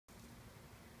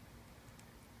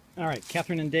All right,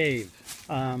 Catherine and Dave.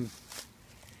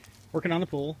 Working on the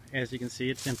pool. As you can see,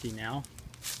 it's empty now.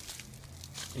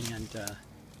 And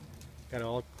got it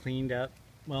all cleaned up.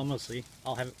 Well, mostly.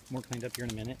 I'll have it more cleaned up here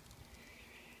in a minute.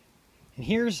 And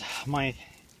here's my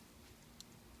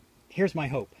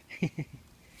hope.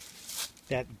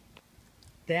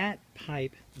 that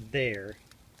pipe there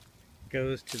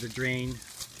goes to the drain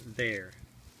there.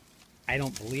 I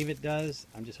don't believe it does.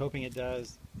 I'm just hoping it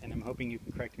does, and I'm hoping you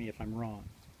can correct me if I'm wrong.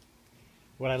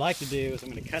 What I'd like to do is I'm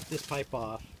going to cut this pipe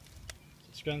off,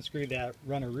 just unscrew that,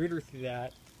 run a router through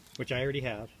that, which I already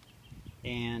have,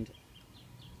 and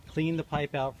clean the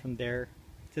pipe out from there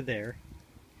to there,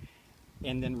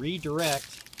 and then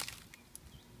redirect.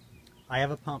 I have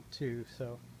a pump too,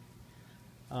 so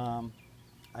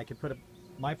I could put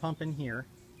my pump in here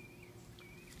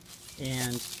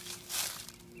and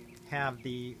have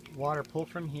the water pull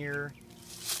from here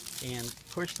and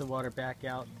push the water back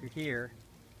out through here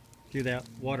through that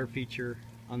water feature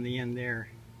on the end there.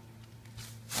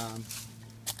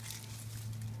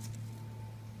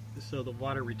 So the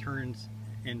water returns,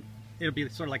 and it'll be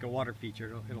sort of like a water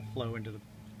feature. It'll flow into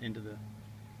the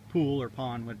pool or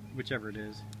pond, whichever it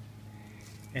is,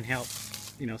 and help,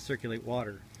 circulate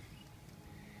water.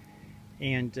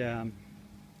 And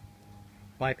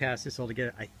bypass this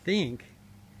altogether. I think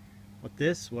what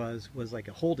this was like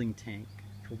a holding tank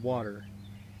for water,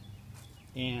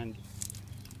 and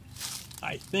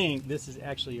I think this is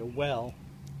actually a well,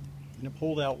 and it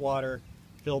pulled out water,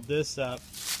 filled this up,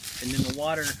 and then the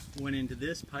water went into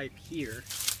this pipe here,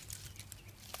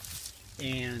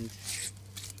 and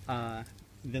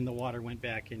then the water went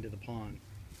back into the pond.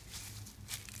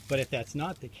 But if that's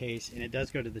not the case, and it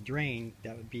does go to the drain,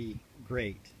 that would be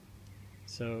great.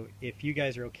 So if you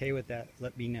guys are okay with that,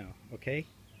 let me know, okay?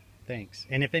 Thanks.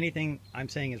 And if anything I'm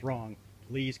saying is wrong,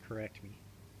 please correct me.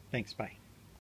 Thanks, bye.